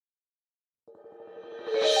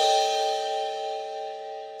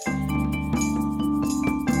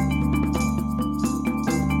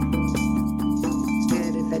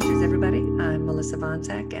Melissa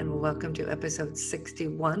Vonsack, and welcome to episode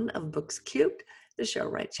 61 of Books Cute, the show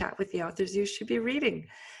where I chat with the authors you should be reading.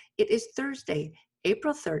 It is Thursday,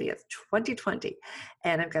 April 30th, 2020,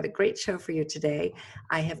 and I've got a great show for you today.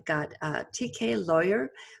 I have got TK Lawyer,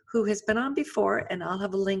 who has been on before, and I'll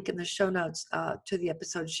have a link in the show notes to the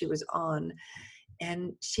episode she was on,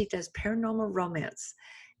 and she does paranormal romance.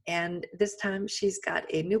 And this time she's got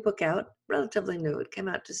a new book out, relatively new. It came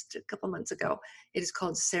out just a couple months ago. It is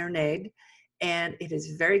called Serenade, and it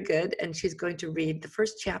is very good. And she's going to read the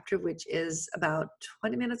first chapter, which is about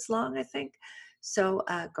 20 minutes long, I think. So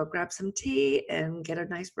go grab some tea and get a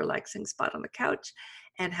nice relaxing spot on the couch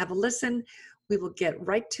and have a listen. We will get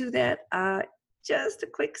right to that. Just a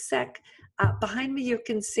quick sec. Behind me, you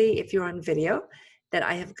can see, if you're on video, that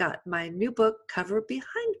I have got my new book cover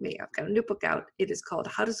behind me. I've got a new book out. It is called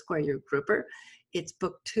How to Square Your Grouper. It's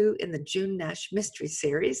book 2 in the June Nash Mystery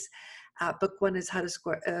Series. Book 1 is How to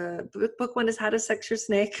Sex Your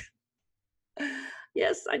Snake.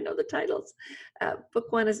 Yes, I know the titles.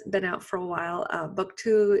 Book 1 has been out for a while. Book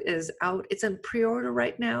 2 is out. It's in pre-order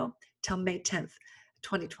right now till May 10th,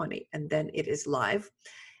 2020, and then it is live.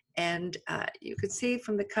 And you can see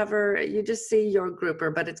from the cover, you just see your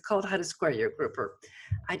grouper, but it's called How to Square Your Grouper.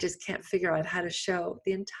 I just can't figure out how to show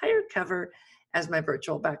the entire cover as my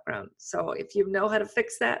virtual background. So if you know how to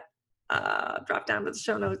fix that, drop down to the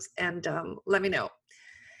show notes and let me know.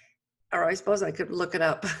 Or I suppose I could look it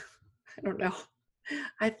up. I don't know.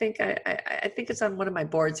 I think I think it's on one of my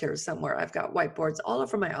boards here somewhere. I've got whiteboards all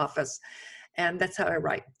over my office, and that's how I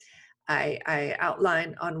write. I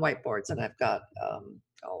outline on whiteboards, and I've got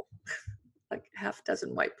like half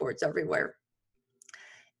dozen whiteboards everywhere.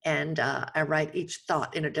 And I write each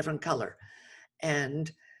thought in a different color.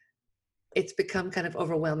 And it's become kind of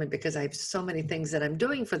overwhelming because I have so many things that I'm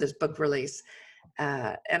doing for this book release.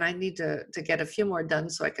 And I need to get a few more done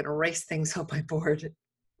so I can erase things on my board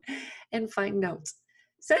and find notes.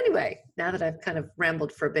 So anyway, now that I've kind of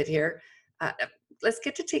rambled for a bit here, let's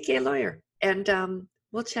get to TK Lawyer. And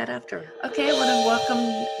we'll chat after. Okay, I want to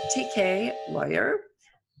welcome TK Lawyer.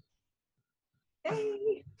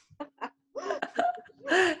 Hey.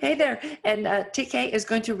 Hey there. And TK is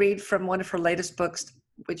going to read from one of her latest books,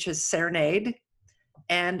 which is Serenade.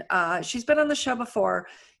 And she's been on the show before.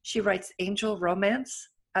 She writes angel romance.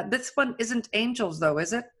 This one isn't angels, though,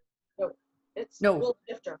 is it? No, it's No. Will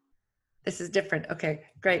Shifter. This is different. Okay,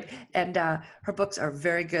 great. And her books are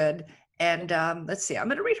very good. And let's see, I'm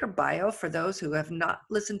going to read her bio for those who have not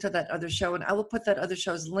listened to that other show. And I will put that other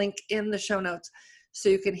show's link in the show notes so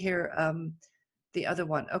you can hear the other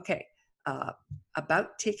one. Okay.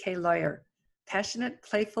 About TK Lawyer. Passionate,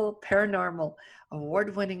 playful, paranormal,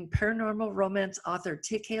 award-winning paranormal romance author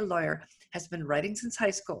TK Lawyer has been writing since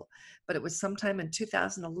high school, but it was sometime in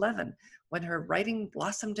 2011 when her writing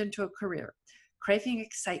blossomed into a career. Craving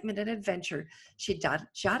excitement and adventure, she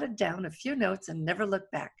jotted down a few notes and never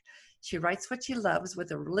looked back. She writes what she loves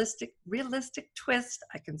with a realistic twist,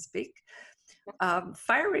 I can speak.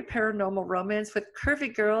 Fiery paranormal romance with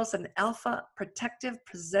curvy girls and alpha, protective,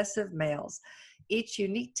 possessive males. Each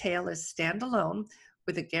unique tale is standalone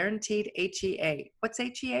with a guaranteed HEA. What's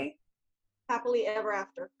HEA? Happily Ever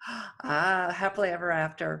After. Happily Ever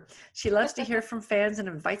After. She loves to hear from fans and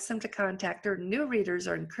invites them to contact her. New readers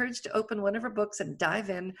are encouraged to open one of her books and dive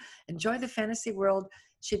in, enjoy the fantasy world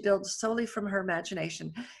she builds solely from her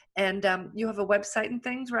imagination. And you have a website and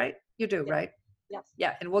things, right? You do, Yeah. right? Yes.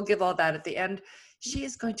 Yeah, and we'll give all that at the end. She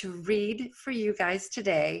is going to read for you guys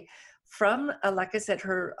today from, like I said,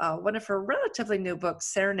 her one of her relatively new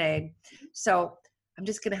books, Serenade. So I'm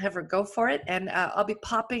just going to have her go for it, and I'll be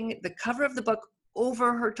popping the cover of the book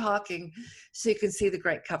over her talking so you can see the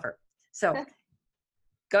great cover. So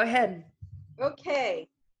go ahead. Okay.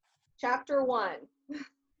 Chapter 1.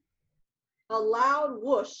 A loud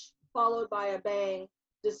whoosh, followed by a bang,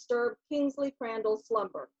 disturbed Kingsley Crandall's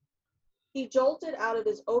slumber. He jolted out of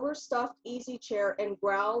his overstuffed easy chair and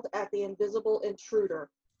growled at the invisible intruder,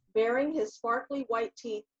 baring his sparkly white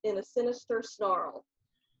teeth in a sinister snarl.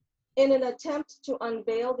 In an attempt to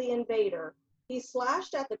unveil the invader, he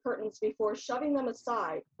slashed at the curtains before shoving them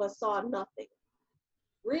aside, but saw nothing.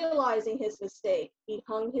 Realizing his mistake, he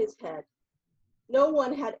hung his head. No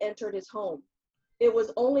one had entered his home. It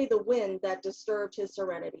was only the wind that disturbed his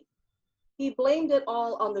serenity. He blamed it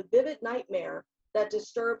all on the vivid nightmare that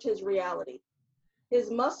disturbed his reality.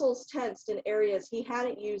 His muscles tensed in areas he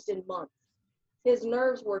hadn't used in months. His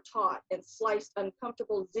nerves were taut and sliced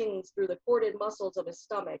uncomfortable zings through the corded muscles of his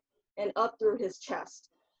stomach and up through his chest,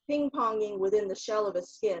 ping-ponging within the shell of his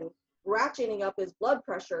skin, ratcheting up his blood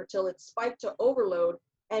pressure till it spiked to overload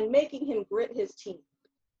and making him grit his teeth.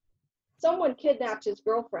 Someone kidnapped his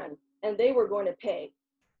girlfriend, and they were going to pay.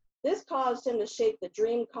 This caused him to shake the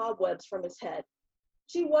dream cobwebs from his head.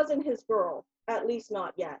 She wasn't his girl, at least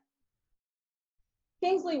not yet.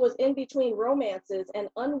 Kingsley was in between romances and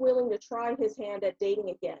unwilling to try his hand at dating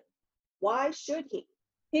again. Why should he?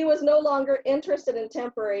 He was no longer interested in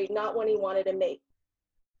temporary, not when he wanted a mate.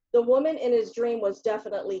 The woman in his dream was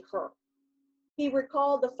definitely her. He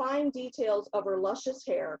recalled the fine details of her luscious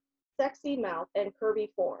hair, sexy mouth, and curvy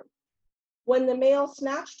form. When the male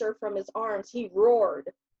snatched her from his arms, he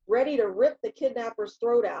roared, ready to rip the kidnapper's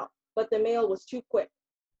throat out, but the male was too quick.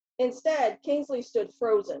 Instead, Kingsley stood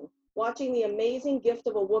frozen, watching the amazing gift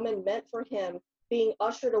of a woman meant for him being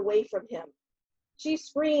ushered away from him. She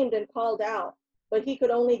screamed and called out, but he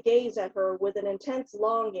could only gaze at her with an intense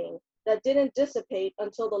longing that didn't dissipate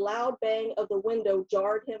until the loud bang of the window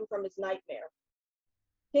jarred him from his nightmare.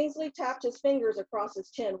 Kingsley tapped his fingers across his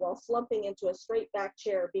chin while slumping into a straight-back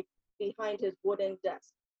chair behind his wooden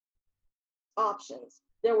desk. Options.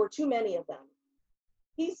 There were too many of them.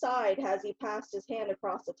 He sighed as he passed his hand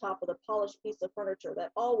across the top of the polished piece of furniture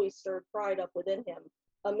that always stirred pride up within him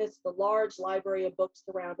amidst the large library of books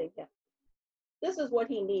surrounding him. This is what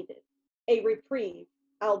he needed, a reprieve,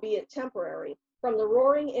 albeit temporary, from the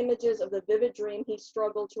roaring images of the vivid dream he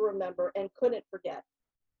struggled to remember and couldn't forget.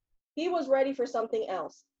 He was ready for something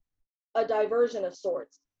else, a diversion of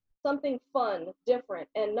sorts, something fun, different,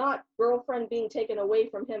 and not girlfriend being taken away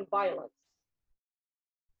from him violence.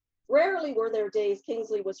 Rarely were there days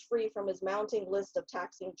Kingsley was free from his mounting list of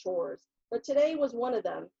taxing chores, but today was one of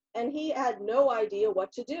them, and he had no idea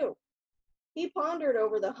what to do. He pondered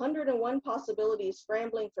over the 101 possibilities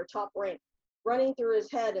scrambling for top rank, running through his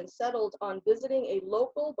head, and settled on visiting a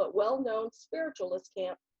local but well-known spiritualist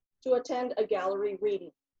camp to attend a gallery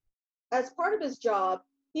reading. As part of his job,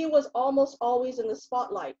 he was almost always in the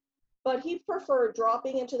spotlight, but he preferred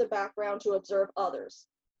dropping into the background to observe others.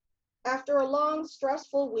 After a long,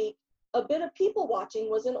 stressful week, a bit of people watching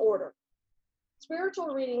was in order. Spiritual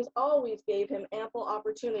readings always gave him ample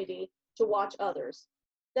opportunity to watch others.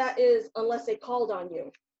 That is, unless they called on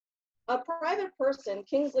you. A private person,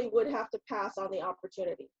 Kingsley would have to pass on the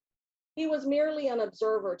opportunity. He was merely an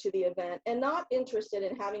observer to the event and not interested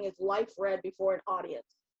in having his life read before an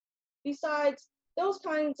audience. Besides, those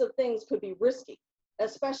kinds of things could be risky,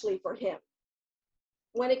 especially for him.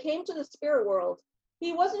 When it came to the spirit world,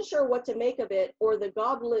 he wasn't sure what to make of it or the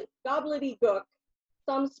gobbledygook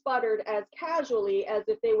some sputtered as casually as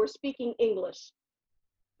if they were speaking English.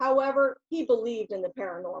 However, he believed in the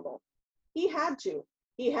paranormal. He had to.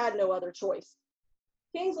 He had no other choice.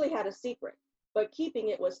 Kingsley had a secret, but keeping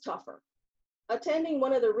it was tougher. Attending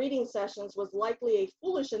one of the reading sessions was likely a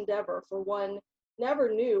foolish endeavor, for one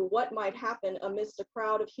never knew what might happen amidst a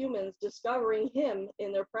crowd of humans discovering him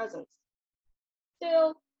in their presence.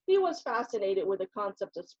 Still, he was fascinated with the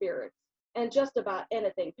concept of spirits and just about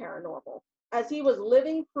anything paranormal, as he was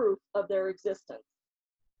living proof of their existence.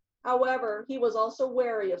 However, he was also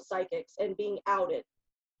wary of psychics and being outed.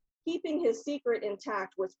 Keeping his secret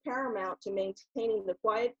intact was paramount to maintaining the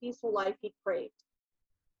quiet, peaceful life he craved.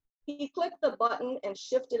 He clicked the button and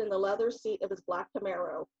shifted in the leather seat of his black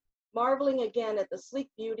Camaro, marveling again at the sleek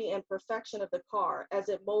beauty and perfection of the car as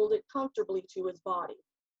it molded comfortably to his body.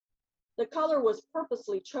 The color was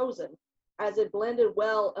purposely chosen, as it blended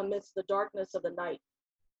well amidst the darkness of the night.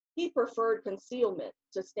 He preferred concealment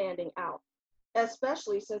to standing out,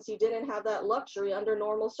 especially since he didn't have that luxury under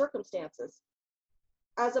normal circumstances.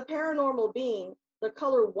 As a paranormal being, the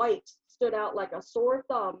color white stood out like a sore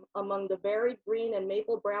thumb among the varied green and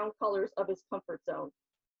maple brown colors of his comfort zone.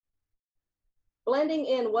 Blending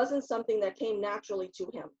in wasn't something that came naturally to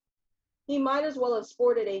him. He might as well have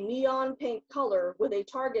sported a neon pink color with a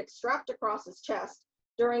target strapped across his chest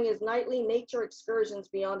during his nightly nature excursions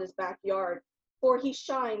beyond his backyard, for he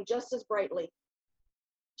shined just as brightly.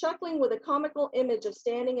 Chuckling with a comical image of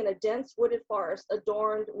standing in a dense wooded forest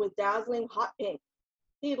adorned with dazzling hot pink,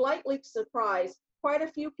 he'd likely surprise quite a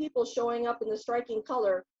few people showing up in the striking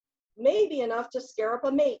color, maybe enough to scare up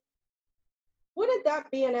a mate. Wouldn't that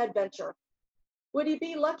be an adventure? Would he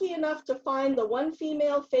be lucky enough to find the one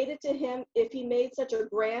female fated to him if he made such a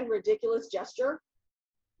grand, ridiculous gesture?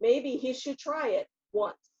 Maybe he should try it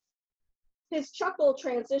once. His chuckle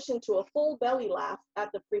transitioned to a full belly laugh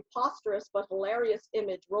at the preposterous but hilarious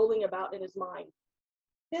image rolling about in his mind.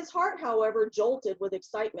 His heart, however, jolted with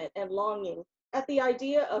excitement and longing at the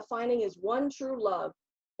idea of finding his one true love,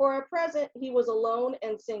 for at present he was alone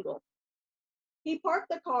and single. He parked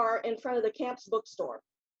the car in front of the camp's bookstore,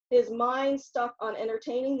 his mind stuck on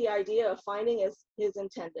entertaining the idea of finding as his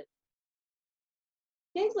intended.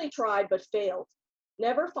 Kingsley tried but failed,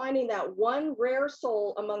 never finding that one rare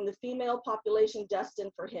soul among the female population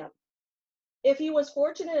destined for him. If he was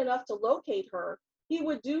fortunate enough to locate her, he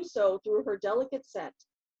would do so through her delicate scent,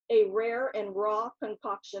 a rare and raw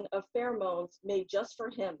concoction of pheromones made just for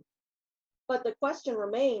him. But the question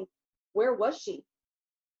remained, where was she?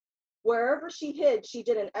 Wherever she hid, she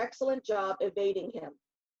did an excellent job evading him.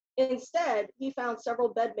 Instead, he found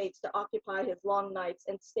several bedmates to occupy his long nights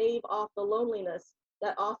and stave off the loneliness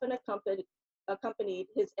that often accompanied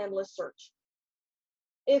his endless search.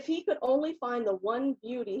 If he could only find the one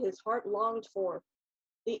beauty his heart longed for,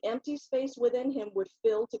 the empty space within him would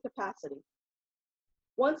fill to capacity.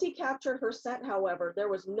 Once he captured her scent, however, there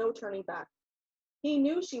was no turning back. He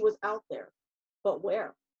knew she was out there, but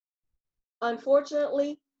where?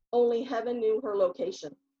 Unfortunately, only heaven knew her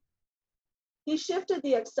location. He shifted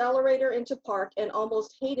the accelerator into park and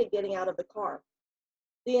almost hated getting out of the car.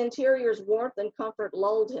 The interior's warmth and comfort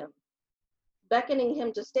lulled him, beckoning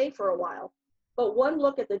him to stay for a while, but one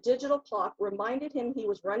look at the digital clock reminded him he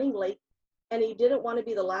was running late and he didn't want to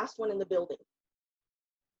be the last one in the building.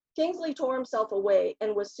 Kingsley tore himself away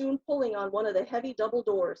and was soon pulling on one of the heavy double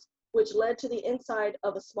doors, which led to the inside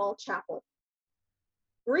of a small chapel.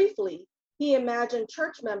 Briefly, he imagined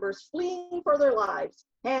church members fleeing for their lives,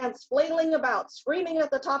 hands flailing about, screaming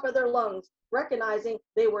at the top of their lungs, recognizing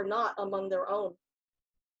they were not among their own.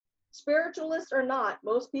 Spiritualist or not,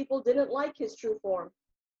 most people didn't like his true form.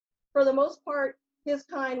 For the most part, his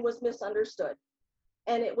kind was misunderstood,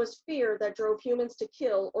 and it was fear that drove humans to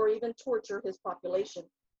kill or even torture his population.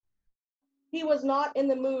 He was not in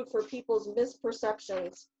the mood for people's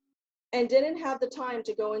misperceptions and didn't have the time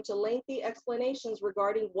to go into lengthy explanations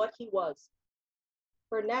regarding what he was.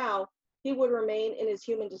 For now, he would remain in his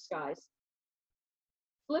human disguise.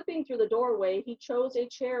 Slipping through the doorway, he chose a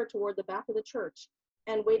chair toward the back of the church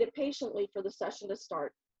and waited patiently for the session to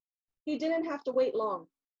start. He didn't have to wait long.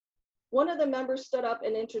 One of the members stood up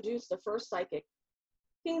and introduced the first psychic.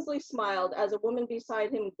 Kingsley smiled as a woman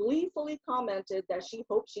beside him gleefully commented that she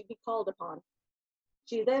hoped she'd be called upon.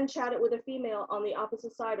 She then chatted with a female on the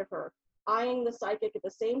opposite side of her, eyeing the psychic at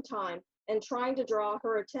the same time and trying to draw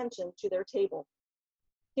her attention to their table.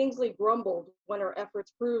 Kingsley grumbled when her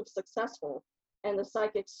efforts proved successful, and the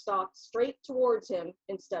psychic stalked straight towards him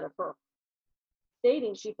instead of her,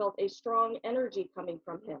 stating she felt a strong energy coming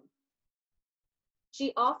from him.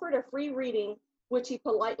 She offered a free reading, which he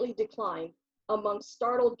politely declined, among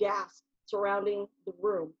startled gasps surrounding the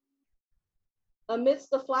room. Amidst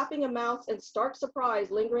the flapping of mouths and stark surprise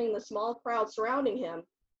lingering in the small crowd surrounding him,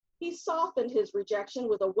 he softened his rejection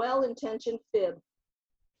with a well-intentioned fib,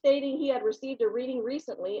 stating he had received a reading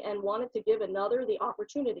recently and wanted to give another the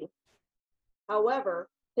opportunity. However,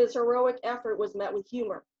 his heroic effort was met with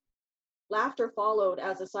humor. Laughter followed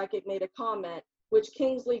as the psychic made a comment, which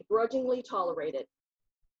Kingsley grudgingly tolerated.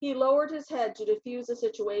 He lowered his head to diffuse the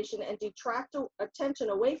situation and detract attention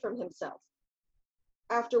away from himself.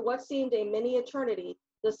 After what seemed a mini eternity,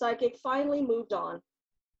 the psychic finally moved on.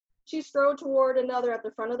 She strode toward another at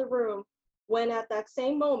the front of the room, when at that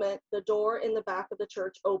same moment, the door in the back of the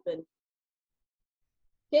church opened.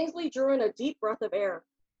 Kingsley drew in a deep breath of air.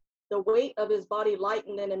 The weight of his body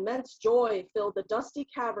lightened and immense joy filled the dusty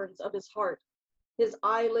caverns of his heart. His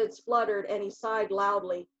eyelids fluttered and he sighed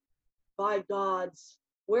loudly. By gods,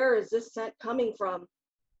 where is this scent coming from?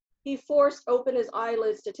 He forced open his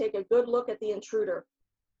eyelids to take a good look at the intruder.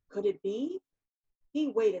 Could it be? He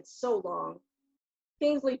waited so long.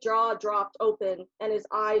 Kingsley's jaw dropped open and his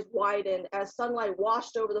eyes widened as sunlight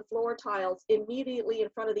washed over the floor tiles immediately in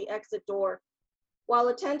front of the exit door. While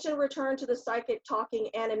attention returned to the psychic talking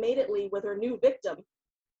animatedly with her new victim,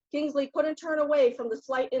 Kingsley couldn't turn away from the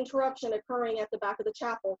slight interruption occurring at the back of the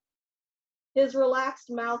chapel. His relaxed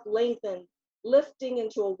mouth lengthened, lifting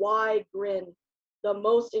into a wide grin. The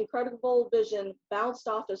most incredible vision bounced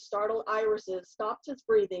off his startled irises, stopped his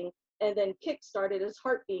breathing, and then kick-started his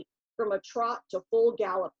heartbeat from a trot to full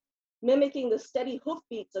gallop, mimicking the steady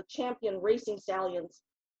hoofbeats of champion racing stallions.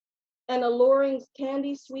 An alluring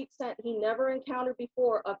candy-sweet scent he never encountered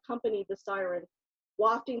before accompanied the siren,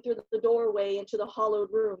 wafting through the doorway into the hollowed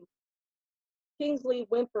room. Kingsley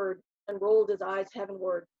whimpered and rolled his eyes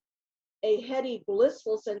heavenward. A heady,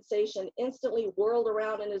 blissful sensation instantly whirled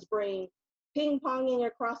around in his brain, ping-ponging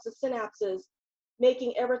across the synapses,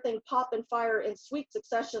 making everything pop and fire in sweet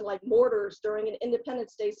succession like mortars during an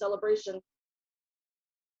Independence Day celebration.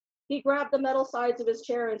 He grabbed the metal sides of his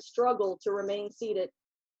chair and struggled to remain seated.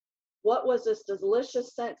 What was this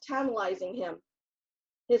delicious scent tantalizing him?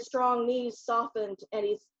 His strong knees softened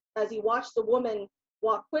as he watched the woman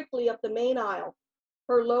walk quickly up the main aisle,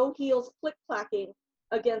 her low heels click-clacking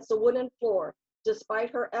against the wooden floor,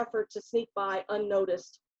 despite her effort to sneak by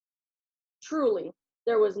unnoticed. Truly,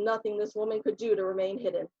 there was nothing this woman could do to remain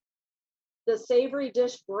hidden. The savory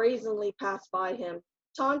dish brazenly passed by him,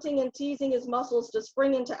 taunting and teasing his muscles to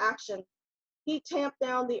spring into action. He tamped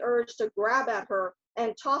down the urge to grab at her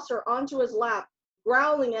and toss her onto his lap,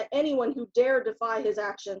 growling at anyone who dared defy his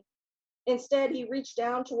action. Instead, he reached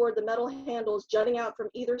down toward the metal handles jutting out from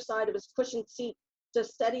either side of his cushioned seat to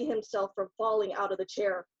steady himself from falling out of the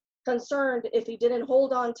chair, concerned if he didn't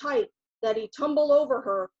hold on tight that he'd tumble over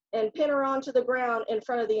her and pin her onto the ground in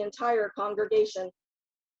front of the entire congregation.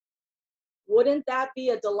 Wouldn't that be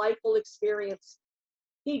a delightful experience?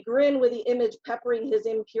 He grinned with the image peppering his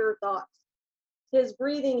impure thoughts. His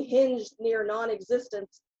breathing hinged near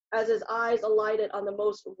non-existence as his eyes alighted on the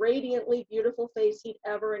most radiantly beautiful face he'd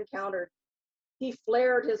ever encountered. He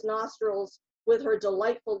flared his nostrils with her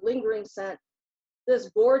delightful lingering scent. This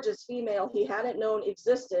gorgeous female he hadn't known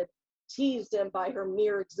existed teased him by her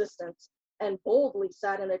mere existence and boldly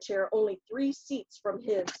sat in a chair only 3 seats from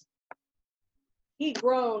his. He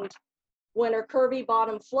groaned when her curvy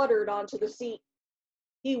bottom fluttered onto the seat.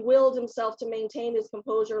 He willed himself to maintain his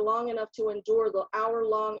composure long enough to endure the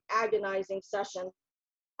hour-long agonizing session.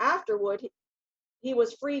 Afterward, he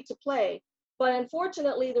was free to play, but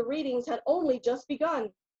unfortunately the readings had only just begun,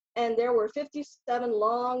 and there were 57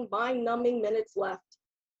 long, mind-numbing minutes left.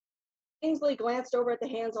 Kingsley glanced over at the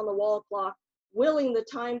hands on the wall clock, willing the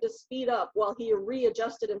time to speed up while he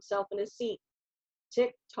readjusted himself in his seat.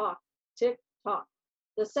 Tick-tock, tick-tock.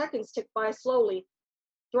 The seconds ticked by slowly,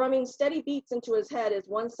 thrumming steady beats into his head as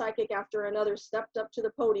one psychic after another stepped up to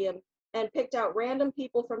the podium and picked out random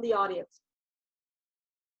people from the audience.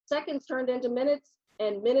 Seconds turned into minutes,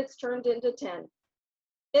 and minutes turned into 10.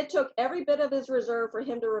 It took every bit of his reserve for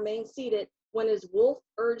him to remain seated when his wolf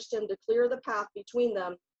urged him to clear the path between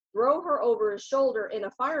them, throw her over his shoulder in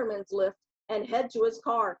a fireman's lift, and head to his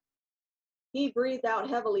car. He breathed out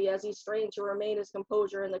heavily as he strained to remain his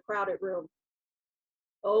composure in the crowded room.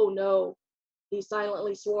 Oh no, he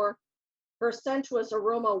silently swore. Her sensuous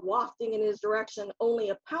aroma wafting in his direction only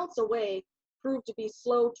a pounce away proved to be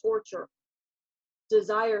slow torture.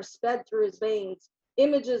 Desire sped through his veins,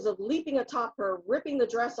 images of leaping atop her, ripping the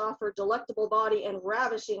dress off her delectable body and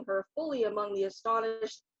ravishing her fully among the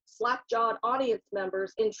astonished, slack-jawed audience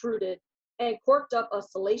members intruded and quirked up a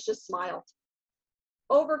salacious smile.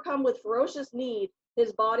 Overcome with ferocious need,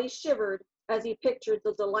 his body shivered as he pictured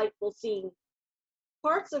the delightful scene.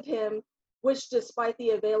 Parts of him, which despite the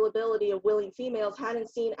availability of willing females hadn't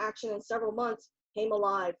seen action in several months, came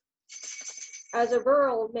alive. As a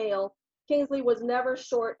virile male, Kingsley was never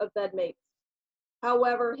short of bedmates.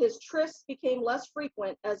 However, his trysts became less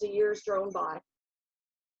frequent as the years droned by.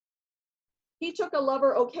 He took a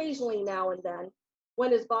lover occasionally now and then,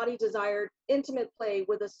 when his body desired intimate play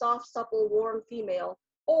with a soft, supple, warm female,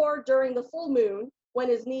 or during the full moon, when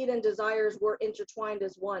his need and desires were intertwined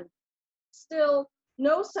as one. Still,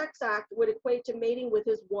 no sex act would equate to mating with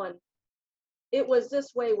his one. It was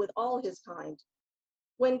this way with all his kind.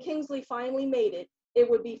 When Kingsley finally mated, it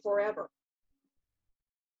would be forever.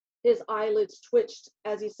 His eyelids twitched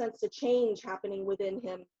as he sensed a change happening within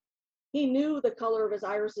him. He knew the color of his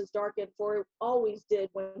irises darkened, for it always did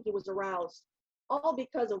when he was aroused, all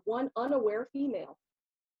because of one unaware female.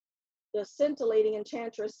 The scintillating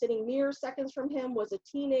enchantress sitting mere seconds from him was a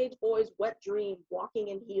teenage boy's wet dream, walking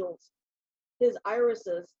in heels. His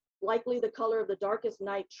irises, likely the color of the darkest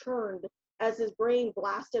night, churned as his brain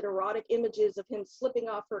blasted erotic images of him slipping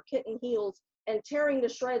off her kitten heels and tearing to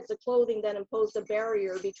shreds the clothing that imposed a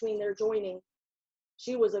barrier between their joining.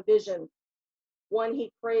 She was a vision, one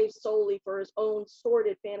he craved solely for his own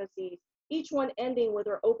sordid fantasies, each one ending with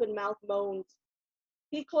her open-mouthed moans.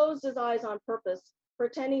 He closed his eyes on purpose,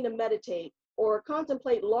 pretending to meditate or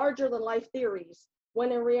contemplate larger-than-life theories,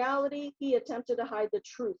 when in reality he attempted to hide the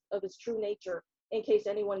truth of his true nature in case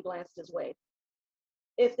anyone glanced his way.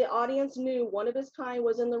 If the audience knew one of his kind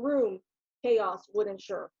was in the room, chaos would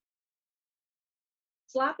ensure.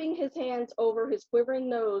 Slapping his hands over his quivering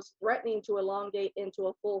nose, threatening to elongate into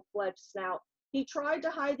a full-fledged snout, he tried to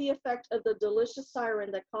hide the effect of the delicious siren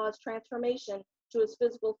that caused transformation to his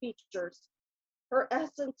physical features. Her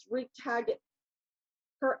essence wreaked havoc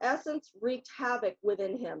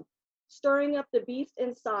within him, stirring up the beast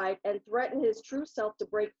inside and threatened his true self to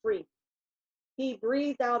break free. He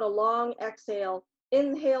breathed out a long exhale,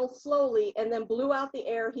 inhaled slowly, and then blew out the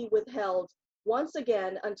air he withheld, once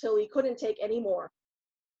again until he couldn't take any more.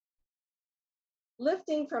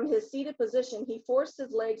 Lifting from his seated position, he forced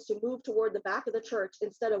his legs to move toward the back of the church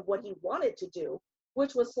instead of what he wanted to do,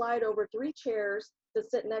 which was slide over 3 chairs to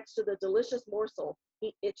sit next to the delicious morsel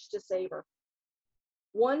he itched to savor.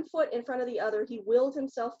 One foot in front of the other, he willed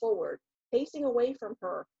himself forward, pacing away from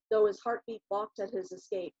her, though his heartbeat balked at his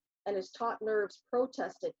escape, and his taut nerves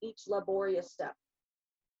protested each laborious step.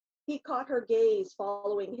 He caught her gaze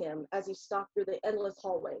following him as he stalked through the endless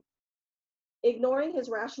hallway. Ignoring his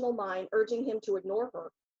rational mind urging him to ignore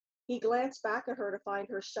her, he glanced back at her to find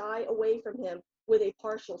her shy away from him with a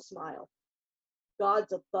partial smile.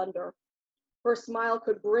 Gods of thunder. Her smile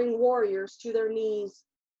could bring warriors to their knees.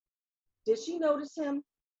 Did she notice him?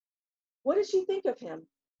 What did she think of him?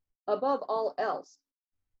 Above all else,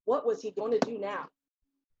 what was he going to do now?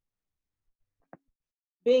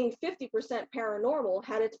 Being 50% paranormal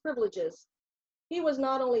had its privileges. He was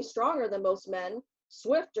not only stronger than most men,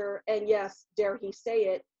 swifter, and yes, dare he say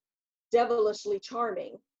it, devilishly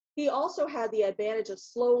charming. He also had the advantage of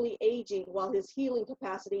slowly aging while his healing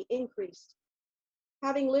capacity increased.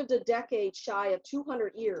 Having lived a decade shy of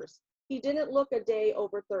 200 years, he didn't look a day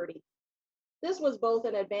over 30. This was both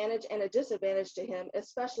an advantage and a disadvantage to him,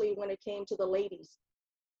 especially when it came to the ladies.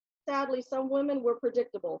 Sadly, some women were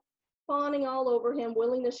predictable, fawning all over him,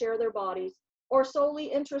 willing to share their bodies, or solely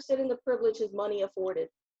interested in the privilege his money afforded.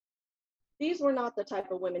 These were not the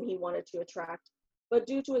type of women he wanted to attract, but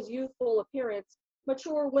due to his youthful appearance,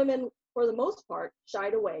 mature women, for the most part,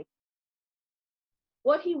 shied away.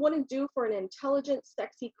 What he wouldn't do for an intelligent,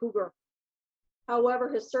 sexy cougar. However,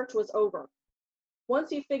 his search was over. Once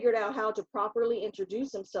he figured out how to properly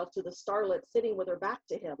introduce himself to the starlet sitting with her back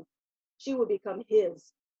to him, she would become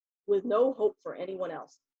his, with no hope for anyone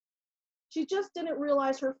else. She just didn't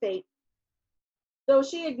realize her fate. Though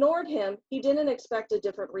she ignored him, he didn't expect a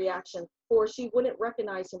different reaction, for she wouldn't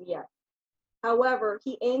recognize him yet. However,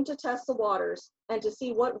 he aimed to test the waters and to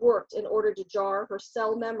see what worked in order to jar her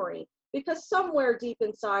cell memory, because somewhere deep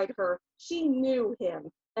inside her, she knew him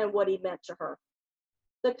and what he meant to her.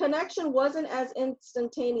 The connection wasn't as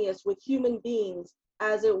instantaneous with human beings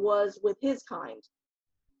as it was with his kind.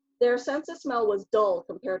 Their sense of smell was dull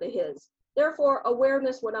compared to his. Therefore,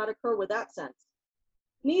 awareness would not occur with that sense.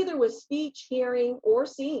 Neither was speech, hearing, or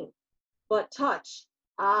seeing. But touch,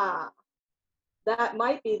 that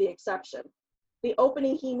might be the exception. The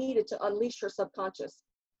opening he needed to unleash her subconscious.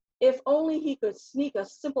 If only he could sneak a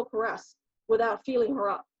simple caress without feeling her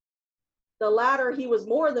up. The latter he was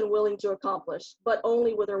more than willing to accomplish, but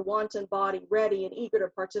only with her wanton body ready and eager to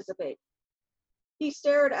participate. He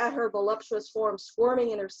stared at her voluptuous form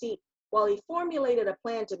squirming in her seat while he formulated a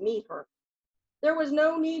plan to meet her. There was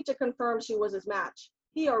no need to confirm she was his match.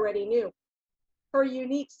 He already knew. Her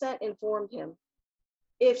unique scent informed him.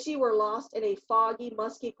 If she were lost in a foggy,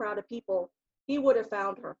 musky crowd of people, he would have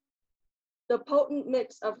found her. The potent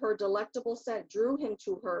mix of her delectable scent drew him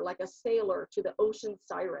to her like a sailor to the ocean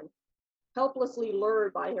siren, helplessly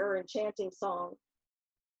lured by her enchanting song.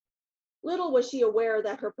 Little was she aware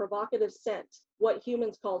that her provocative scent, what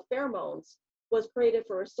humans call pheromones, was created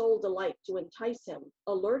for a sole delight to entice him,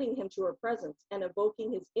 alerting him to her presence and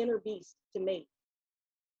evoking his inner beast to mate.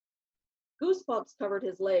 Goosebumps covered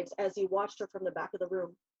his legs as he watched her from the back of the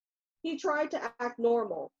room. He tried to act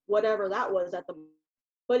normal, whatever that was at the moment,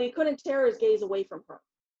 but he couldn't tear his gaze away from her.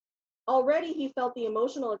 Already he felt the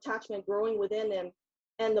emotional attachment growing within him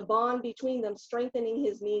and the bond between them strengthening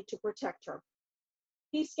his need to protect her.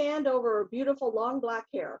 He scanned over her beautiful long black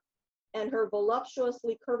hair and her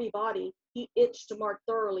voluptuously curvy body he itched to mark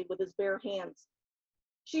thoroughly with his bare hands.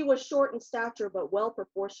 She was short in stature but well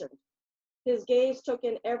proportioned. His gaze took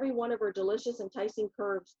in every one of her delicious, enticing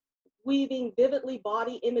curves, weaving vividly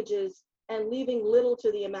body images and leaving little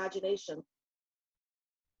to the imagination.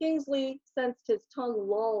 Kingsley sensed his tongue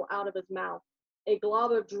loll out of his mouth, a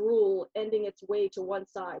glob of drool ending its way to one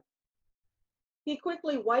side. He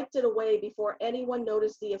quickly wiped it away before anyone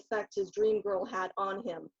noticed the effect his dream girl had on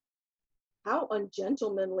him. How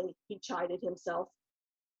ungentlemanly, he chided himself.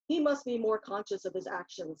 He must be more conscious of his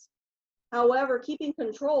actions. However, keeping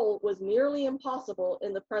control was nearly impossible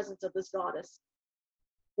in the presence of this goddess.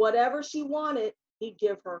 Whatever she wanted, he'd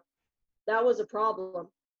give her. That was a problem.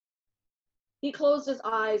 He closed his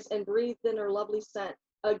eyes and breathed in her lovely scent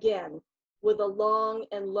again, with a long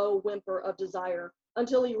and low whimper of desire,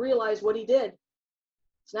 until he realized what he did.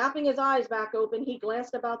 Snapping his eyes back open, he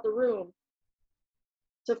glanced about the room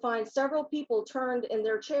to find several people turned in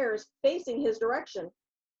their chairs facing his direction,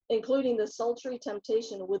 including the sultry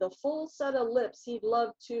temptation with a full set of lips he'd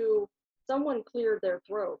love to. Someone cleared their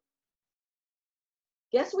throat.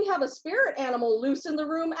 Guess we have a spirit animal loose in the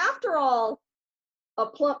room after all. A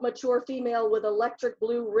plump, mature female with electric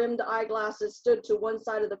blue rimmed eyeglasses stood to one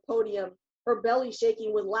side of the podium, her belly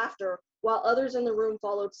shaking with laughter, while others in the room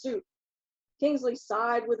followed suit. Kingsley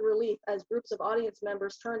sighed with relief as groups of audience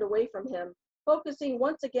members turned away from him, focusing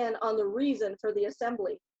once again on the reason for the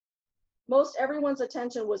assembly. Most everyone's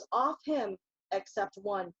attention was off him, except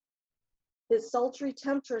one. His sultry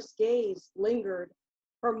temptress gaze lingered,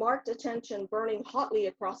 her marked attention burning hotly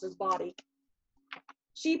across his body.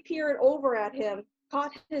 She peered over at him,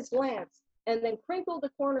 caught his glance, and then crinkled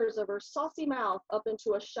the corners of her saucy mouth up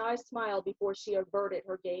into a shy smile before she averted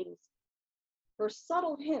her gaze. Her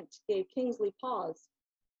subtle hint gave Kingsley pause.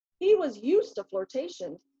 He was used to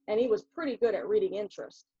flirtation, and he was pretty good at reading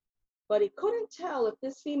interest. But he couldn't tell if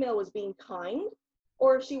this female was being kind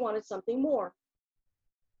or if she wanted something more.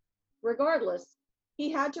 Regardless, he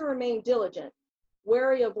had to remain diligent,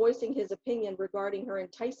 wary of voicing his opinion regarding her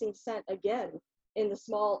enticing scent again in the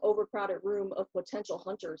small, overcrowded room of potential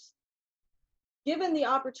hunters. Given the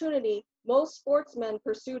opportunity, most sportsmen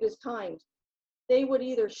pursued his kind. They would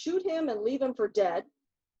either shoot him and leave him for dead,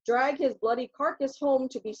 drag his bloody carcass home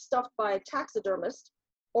to be stuffed by a taxidermist,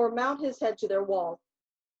 or mount his head to their wall.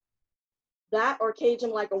 That or cage him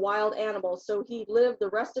like a wild animal so he'd live the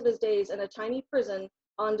rest of his days in a tiny prison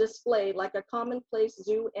on display like a commonplace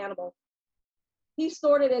zoo animal. He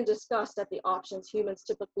snorted in disgust at the options humans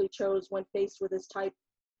typically chose when faced with his type.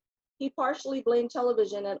 He partially blamed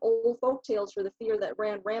television and old folk tales for the fear that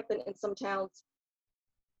ran rampant in some towns.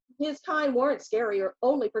 His kind weren't scary or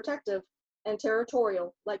only protective and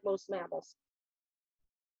territorial like most mammals.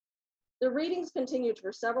 The readings continued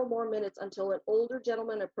for several more minutes until an older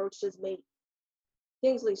gentleman approached his mate.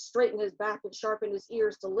 Kingsley straightened his back and sharpened his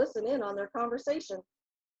ears to listen in on their conversation.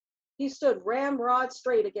 He stood ramrod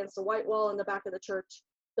straight against the white wall in the back of the church,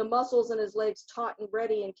 the muscles in his legs taut and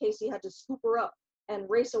ready in case he had to scoop her up and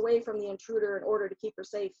race away from the intruder in order to keep her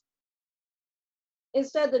safe.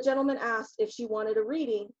 Instead, the gentleman asked if she wanted a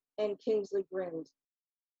reading, and Kingsley grinned.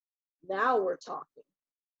 "Now we're talking,"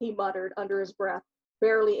 he muttered under his breath,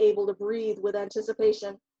 barely able to breathe with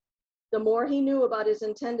anticipation. The more he knew about his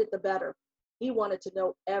intended, the better. He wanted to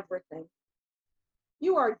know everything.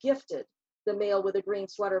 "You are gifted," the male with the green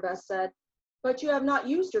sweater vest said, "but you have not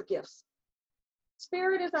used your gifts.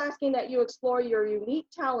 Spirit is asking that you explore your unique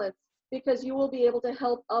talents because you will be able to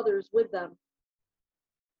help others with them."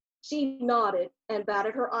 She nodded and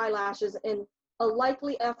batted her eyelashes in a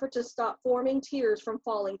likely effort to stop forming tears from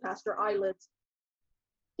falling past her eyelids.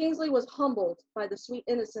 Kingsley was humbled by the sweet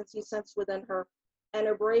innocence he sensed within her and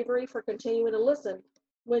her bravery for continuing to listen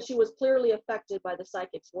when she was clearly affected by the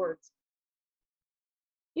psychic's words.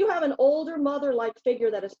 "You have an older mother-like figure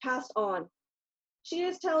that has passed on. She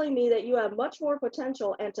is telling me that you have much more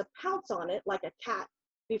potential and to pounce on it like a cat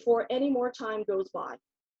before any more time goes by."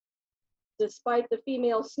 Despite the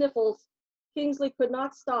female's sniffles, Kingsley could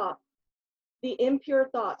not stop the impure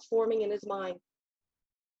thoughts forming in his mind.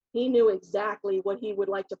 He knew exactly what he would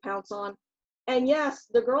like to pounce on. And yes,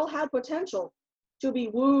 the girl had potential to be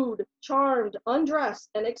wooed, charmed, undressed,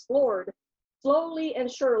 and explored, slowly and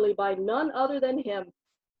surely by none other than him.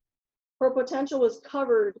 Her potential was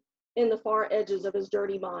covered in the far edges of his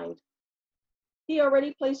dirty mind. He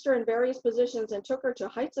already placed her in various positions and took her to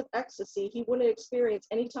heights of ecstasy he wouldn't experience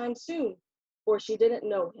anytime soon, for she didn't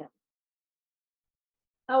know him.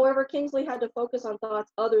 However, Kingsley had to focus on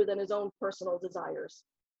thoughts other than his own personal desires.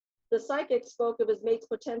 The psychic spoke of his mate's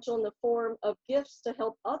potential in the form of gifts to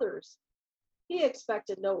help others. He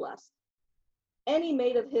expected no less. Any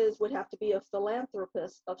mate of his would have to be a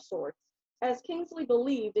philanthropist of sorts, as Kingsley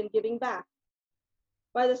believed in giving back.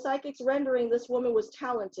 By the psychic's rendering, this woman was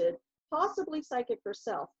talented, possibly psychic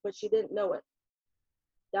herself, but she didn't know it.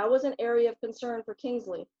 That was an area of concern for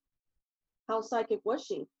Kingsley. How psychic was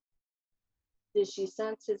she? Did she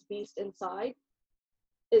sense his beast inside?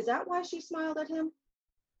 Is that why she smiled at him?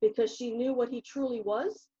 Because she knew what he truly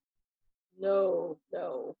was? No,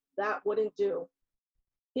 that wouldn't do.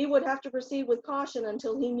 He would have to proceed with caution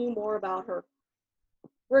until he knew more about her.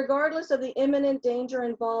 Regardless of the imminent danger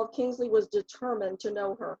involved, Kingsley was determined to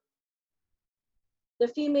know her. The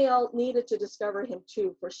female needed to discover him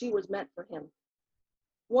too, for she was meant for him.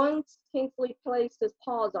 Once Kingsley placed his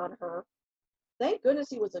paws on her, thank goodness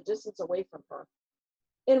he was a distance away from her.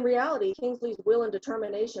 In reality, Kingsley's will and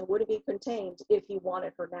determination wouldn't be contained if he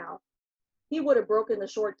wanted her now. He would have broken the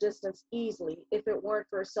short distance easily if it weren't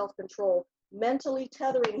for his self-control, mentally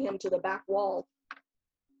tethering him to the back wall.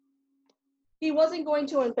 He wasn't going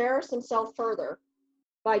to embarrass himself further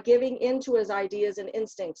by giving in to his ideas and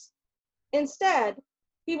instincts. Instead,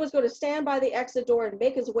 he was going to stand by the exit door and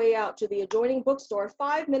make his way out to the adjoining bookstore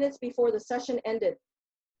 5 minutes before the session ended.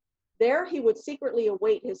 There he would secretly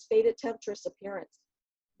await his fated temptress' appearance,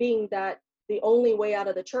 being that the only way out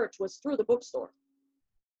of the church was through the bookstore.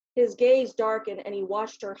 His gaze darkened and he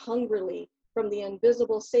watched her hungrily from the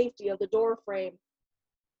invisible safety of the door frame.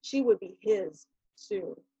 She would be his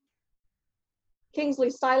soon. Kingsley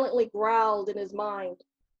silently growled in his mind,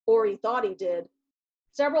 or he thought he did.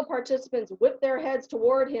 Several participants whipped their heads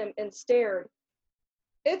toward him and stared.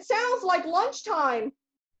 It sounds like lunchtime.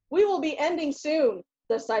 We will be ending soon,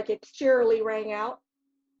 the psychic cheerily rang out.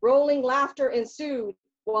 Rolling laughter ensued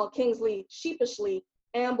while Kingsley sheepishly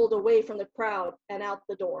ambled away from the crowd and out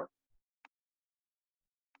the door.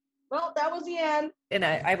 Well, that was the end. And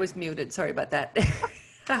I was muted. Sorry about that.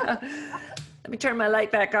 Let me turn my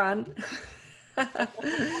light back on.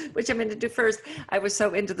 Which I'm going to do first. I was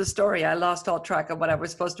so into the story, I lost all track of what I was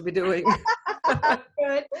supposed to be doing.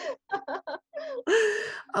 Good.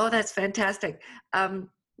 Oh, that's fantastic.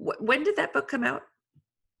 When did that book come out?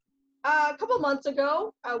 A couple months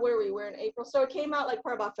ago. Where were we? We're in April. So it came out like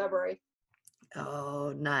probably about February.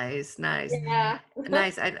 Oh, nice, nice. Yeah.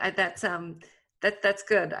 Nice. That's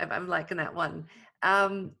good. I'm liking that one.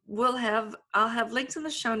 I'll have links in the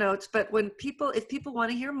show notes, but if people want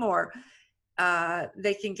to hear more,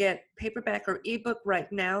 they can get paperback or ebook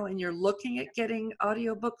right now, and you're looking at getting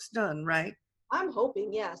audiobooks done, right? I'm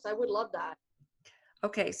hoping, yes. I would love that.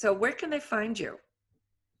 Okay, so where can they find you?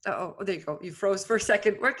 Oh, there you go. You froze for a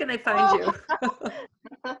second. Where can they find you?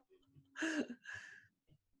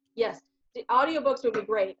 Yes, the audiobooks would be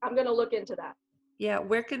great. I'm going to look into that. Yeah,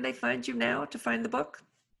 where can they find you now to find the book?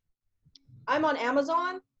 I'm on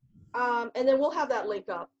Amazon, and then we'll have that link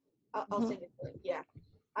up. I'll send you the link. Yeah,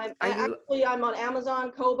 I'm on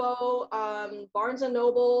Amazon, Kobo, Barnes and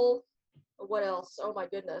Noble. What else? Oh my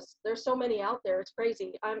goodness, there's so many out there. It's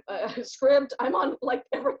crazy. I'm Scribd. I'm on like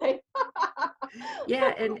everything.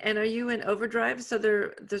 Yeah, and are you in Overdrive so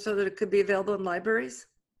that it could be available in libraries?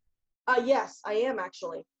 Yes, I am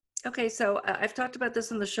actually. Okay, so I've talked about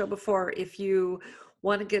this on the show before. If you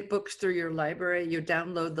want to get books through your library, you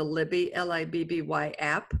download the Libby, Libby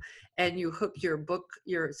app, and you hook your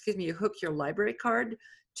library card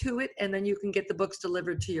to it, and then you can get the books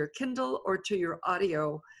delivered to your Kindle or to your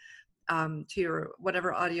audio, to your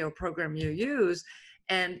whatever audio program you use.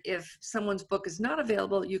 And if someone's book is not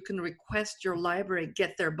available, you can request your library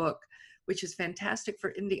get their book, which is fantastic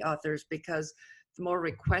for indie authors, because the more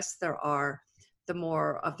requests there are, the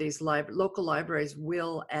more of these local libraries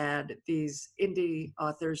will add these indie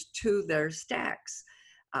authors to their stacks.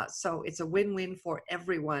 So it's a win-win for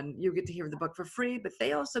everyone. You get to hear the book for free, but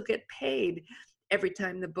they also get paid every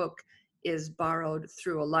time the book is borrowed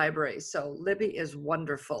through a library. So Libby is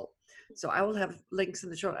wonderful. So I will have links in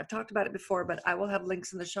the show. I've talked about it before, but I will have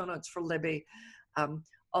links in the show notes for Libby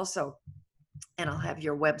also. And I'll have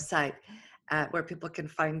your website where people can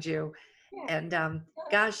find you. Yeah. And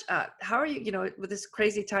gosh, how are you, with this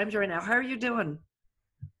crazy times right now, how are you doing?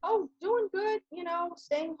 Oh, doing good.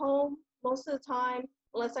 Staying home most of the time,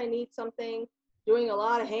 unless I need something, doing a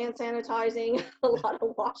lot of hand sanitizing, a lot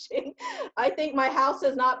of washing. I think my house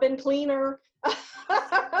has not been cleaner.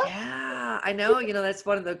 Yeah, I know, that's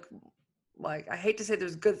one of the, I hate to say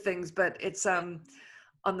there's good things, but it's on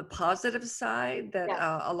the positive side that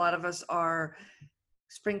a lot of us are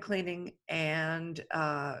spring cleaning and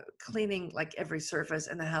cleaning like every surface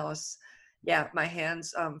in the house. Yeah, my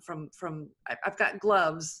hands I've got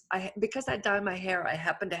gloves. Because I dye my hair, I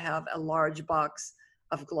happen to have a large box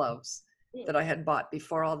of gloves that I had bought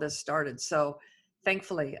before all this started. So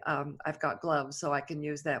thankfully, I've got gloves, so I can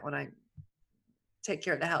use that when I take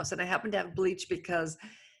care of the house. And I happen to have bleach because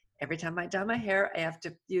every time I dye my hair, I have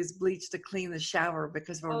to use bleach to clean the shower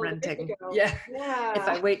because we're renting. Yeah. If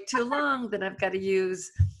I wait too long, then I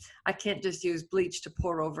can't just use bleach to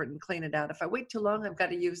pour over it and clean it out. If I wait too long, I've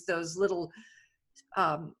got to use those little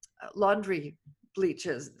laundry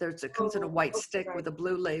bleaches. It comes in a white stick with a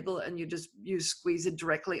blue label, and you squeeze it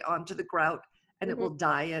directly onto the grout, and it will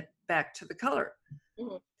dye it back to the color.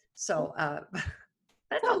 So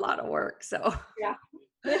that's a lot of work. So yeah.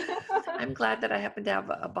 I'm glad that I happened to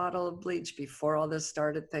have a bottle of bleach before all this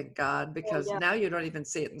started, thank God, because now you don't even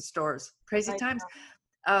see it in stores. Crazy times.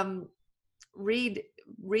 Read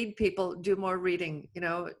people, do more reading,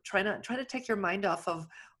 try to take your mind off of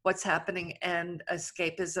what's happening, and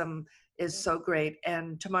escapism is so great.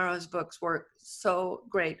 And tomorrow's books work so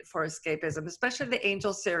great for escapism, especially the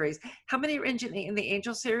Angel series. How many are in the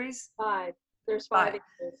Angel series? 5. There's 5.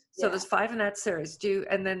 So there's 5 in that series.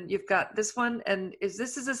 And then you've got this one, and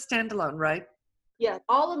this is a standalone, right? Yeah,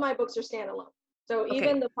 all of my books are standalone. So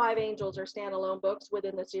even the 5 Angels are standalone books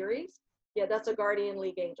within the series. Yeah, that's a Guardian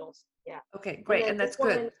League Angels. Yeah. Okay, great, and that's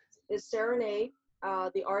good. One is Serenade,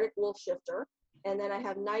 the Arctic Wolf Shifter, and then I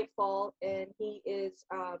have Nightfall, and he is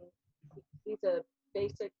he's a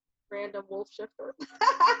basic random wolf shifter.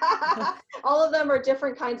 All of them are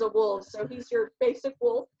different kinds of wolves, so he's your basic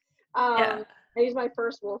wolf. And he's my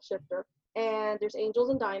first wolf shifter. And there's Angels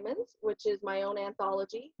and Diamonds, which is my own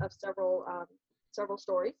anthology of several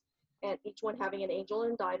stories. and each one having an angel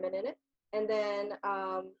and diamond in it. And then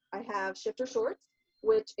I have shifter shorts,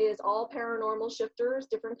 which is all paranormal shifters,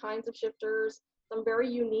 different kinds of shifters, some very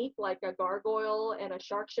unique, like a gargoyle and a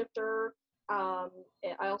shark shifter. I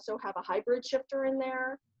also have a hybrid shifter in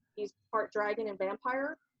there. He's part dragon and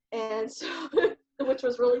vampire, and so which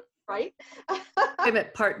was really right. Wait a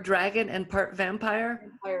minute, part dragon and part vampire?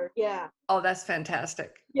 Vampire, yeah. Oh, that's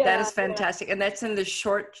fantastic. Yeah, that is fantastic. Yeah. And that's in the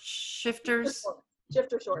short shifters?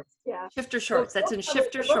 Shifter shorts, yeah. Shifter shorts. That's in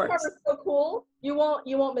shifter shorts. The so cool. You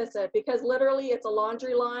won't miss it, because literally it's a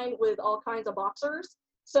laundry line with all kinds of boxers.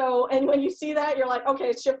 So, and when you see that, you're like, okay,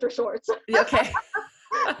 it's shifter shorts. Okay.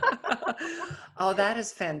 Oh, that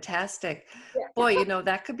is fantastic. Yeah. Boy, you know,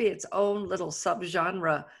 that could be its own little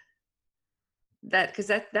subgenre. Because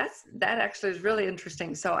that actually is really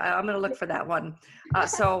interesting. So I'm going to look for that one.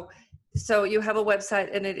 So you have a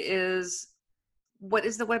website, and it is, what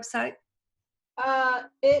is the website?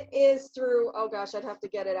 It is through, oh gosh, I'd have to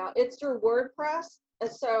get it out. It's through WordPress.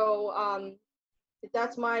 So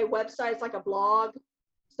that's my website. It's like a blog.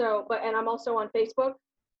 So, and I'm also on Facebook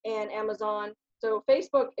and Amazon. So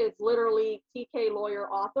Facebook is literally TK Lawyer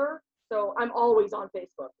Author. So I'm always on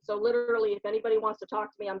Facebook. So literally, if anybody wants to talk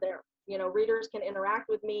to me, I'm there. You know, readers can interact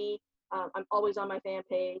with me. I'm always on my fan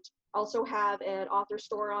page. I also have an author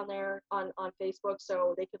store on there on Facebook,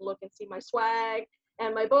 so they can look and see my swag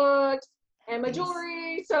and my books and my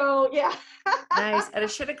jewelry. So yeah. Nice. And I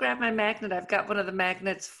should have grabbed my magnet. I've got one of the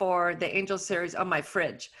magnets for the Angel series on my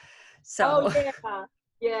fridge. So. Oh yeah.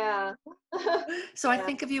 Yeah. So I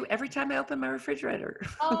think of you every time I open my refrigerator.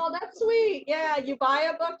 Oh, that's sweet. Yeah, you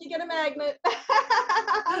buy a book, you get a magnet.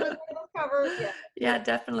 Cover. Yeah,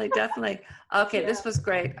 definitely. Okay, yeah. This was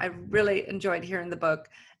great. I really enjoyed hearing the book.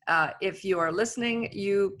 If you are listening,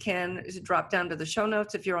 you can drop down to the show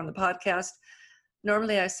notes if you're on the podcast.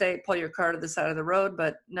 Normally I say pull your car to the side of the road,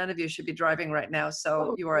 but none of you should be driving right now.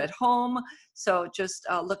 So you are at home. So just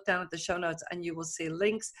look down at the show notes and you will see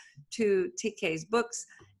links to TK's books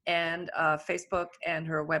and Facebook and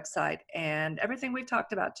her website and everything we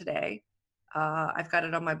talked about today. I've got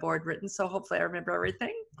it on my board written, so hopefully I remember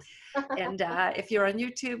everything. And if you're on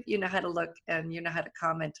YouTube, you know how to look and you know how to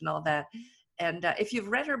comment and all that. And if you've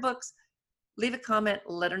read her books, leave a comment,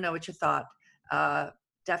 let her know what you thought.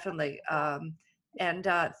 Definitely. And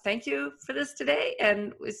thank you for this today.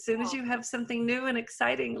 And as soon as you have something new and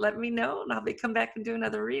exciting, let me know and I'll come back and do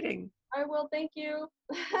another reading. I will. Thank you.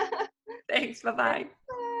 Thanks. Bye-bye.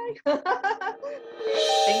 Bye.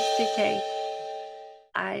 Thanks, TK.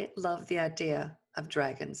 I love the idea of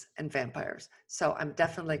dragons and vampires. So I'm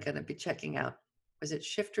definitely going to be checking out, was it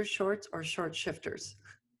shifter shorts or short shifters?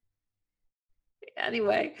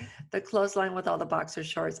 Anyway, the clothesline with all the boxer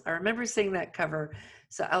shorts. I remember seeing that cover,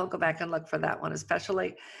 so I will go back and look for that one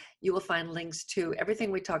especially. You will find links to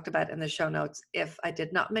everything we talked about in the show notes. If I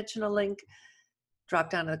did not mention a link, drop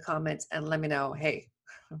down in the comments and let me know, hey,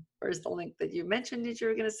 where's the link that you mentioned that you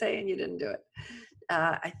were going to say and you didn't do it?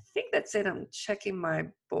 I think that's it. I'm checking my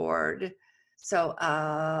board. So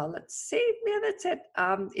let's see. Yeah, that's it.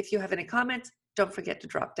 If you have any comments, don't forget to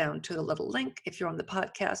drop down to the little link. If you're on the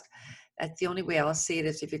podcast, that's the only way I'll see it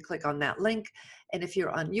is if you click on that link. And if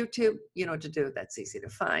you're on YouTube, you know what to do. That's easy to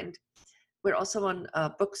find. We're also on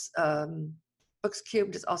Books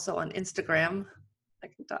Cubed is also on Instagram. I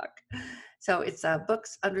can talk. So it's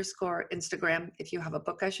books_Instagram. If you have a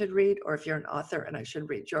book I should read, or if you're an author and I should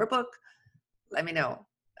read your book, let me know.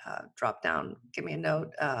 Drop down, give me a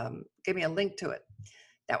note, give me a link to it.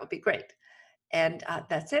 That would be great. And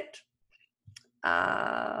that's it.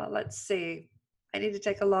 Let's see. I need to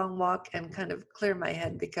take a long walk and kind of clear my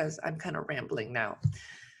head because I'm kind of rambling now.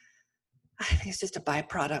 I think it's just a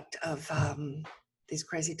byproduct of these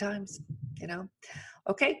crazy times, you know?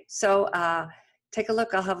 Okay, so take a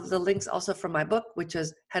look. I'll have the links also from my book, which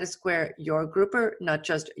is How to Square Your Grouper, not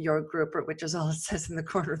just Your Grouper, which is all it says in the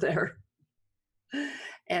corner there.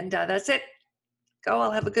 And that's it. Go,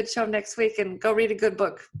 I'll have a good show next week and go read a good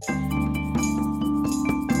book.